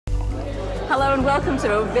Hello and welcome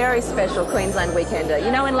to a very special Queensland Weekender.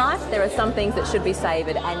 You know, in life there are some things that should be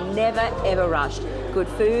savoured and never ever rushed. Good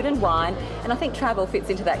food and wine, and I think travel fits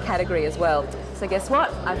into that category as well. So guess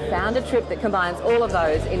what? I've found a trip that combines all of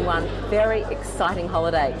those in one very exciting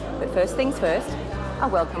holiday. But first things first, a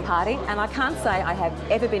welcome party, and I can't say I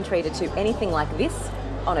have ever been treated to anything like this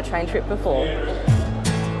on a train trip before.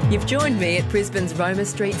 You've joined me at Brisbane's Roma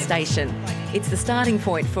Street Station. It's the starting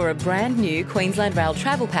point for a brand new Queensland Rail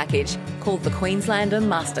travel package called the Queenslander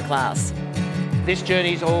Masterclass. This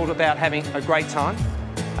journey is all about having a great time.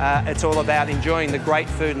 It's all about enjoying the great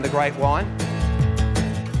food and the great wine.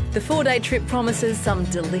 The 4-day trip promises some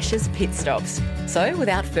delicious pit stops. So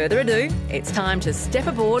without further ado, it's time to step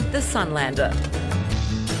aboard the Sunlander.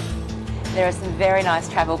 There are some very nice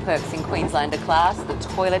travel perks in Queenslander class. The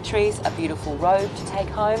toiletries, a beautiful robe to take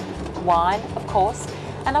home, wine, of course.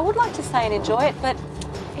 And I would like to stay and enjoy it, but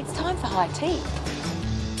it's time for high tea.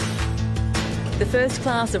 The first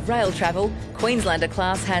class of rail travel, Queenslander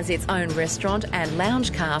class has its own restaurant and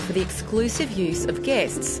lounge car for the exclusive use of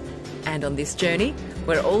guests. And on this journey,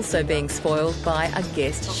 we're also being spoiled by a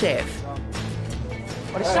guest chef.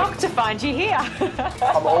 What a shock to find you here.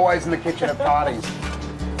 I'm always in the kitchen at parties.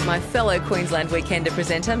 My fellow Queensland Weekender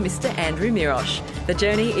presenter, Mr. Andrew Mirosh. The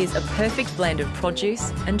journey is a perfect blend of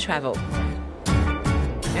produce and travel.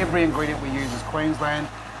 Every ingredient we use is Queensland.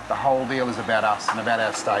 The whole deal is about us and about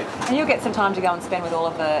our state. And you'll get some time to go and spend with all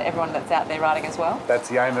of everyone that's out there riding as well? That's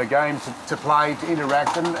the aim of the game, to play, to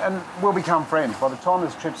interact, and we'll become friends. By the time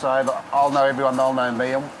this trip's over, I'll know everyone, they'll know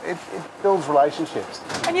me, and it builds relationships.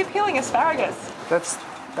 And you're peeling asparagus. That's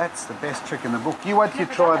the best trick in the book. You wait till you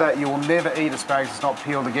try that, you will never eat asparagus that's not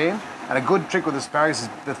peeled again. And a good trick with asparagus is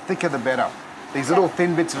the thicker the better. These little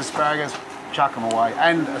thin bits of asparagus, chuck them away,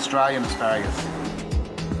 and Australian asparagus.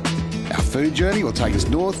 Our food journey will take us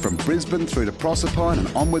north from Brisbane through to Proserpine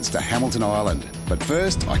and onwards to Hamilton Island. But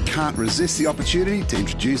first, I can't resist the opportunity to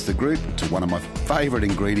introduce the group to one of my favourite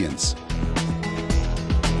ingredients.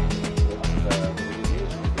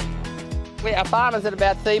 We are farmers at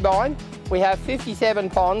about Theebine. We have 57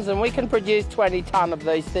 ponds and we can produce 20 tonne of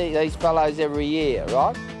these fellows every year,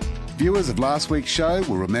 right? Viewers of last week's show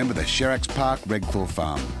will remember the Sherracks Park Redclaw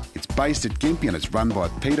Farm. It's based at Gympie and it's run by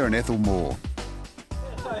Peter and Ethel Moore.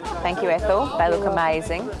 Thank you, Ethel. They look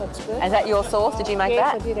amazing. That's good. Is that your sauce? Did you make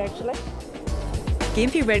that? Yes, I did actually.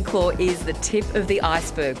 Gympie Redclaw is the tip of the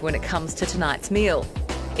iceberg when it comes to tonight's meal.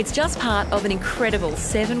 It's just part of an incredible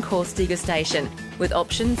 7-course degustation with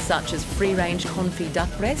options such as free-range confit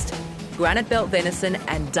duck breast, granite belt venison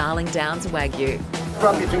and Darling Downs Wagyu.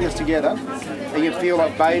 Rub your fingers together and you feel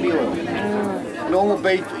like baby oil. Normal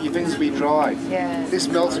beef, your fingers will be dry. Yeah. This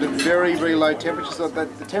melts at a very, very low temperature, so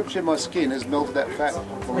that the temperature of my skin has melted that fat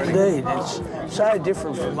already. Indeed, it's so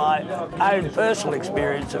different from my own personal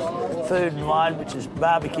experience of food and wine, which is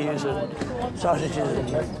barbecues and sausages and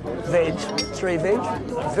veg, 3 veg.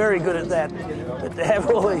 I'm very good at that. But to have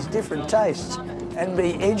all these different tastes and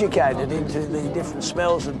be educated into the different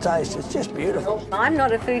smells and tastes, it's just beautiful. I'm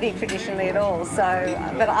not a foodie traditionally at all,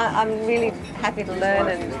 but I'm really happy to learn,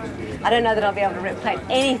 and I don't know that I'll be able to replicate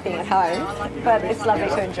anything at home, but it's lovely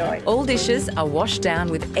to enjoy. All dishes are washed down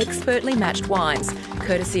with expertly matched wines,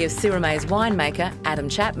 courtesy of Siramay's winemaker, Adam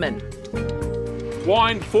Chapman.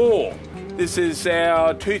 Wine 4. This is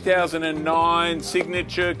our 2009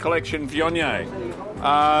 signature collection Viognier.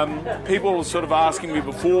 People were sort of asking me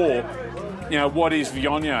before, you know, what is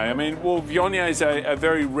Viognier? I mean, well, Viognier is a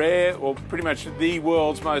very rare, or pretty much the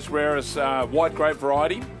world's most rarest white grape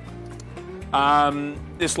variety.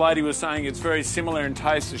 This lady was saying it's very similar in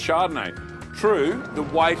taste to Chardonnay. True, the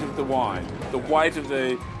weight of the wine,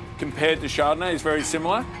 compared to Chardonnay is very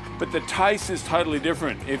similar, but the taste is totally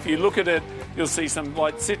different. If you look at it, you'll see some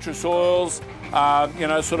like citrus oils,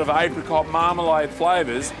 sort of apricot marmalade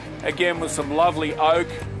flavours, again with some lovely oak.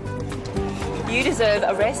 You deserve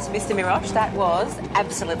a rest, Mr. Mirosh. That was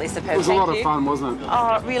absolutely superb. It was a lot of fun, wasn't it?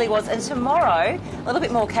 Oh, it really was. And tomorrow, a little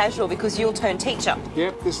bit more casual because you'll turn teacher.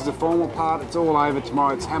 Yep, this is the formal part. It's all over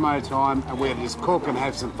tomorrow. It's Hamo time, and we're going to just cook and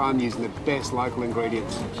have some fun using the best local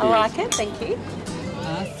ingredients. Cheers. I like it. Thank you.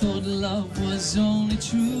 I thought love was only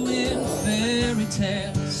true in fairy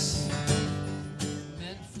tales.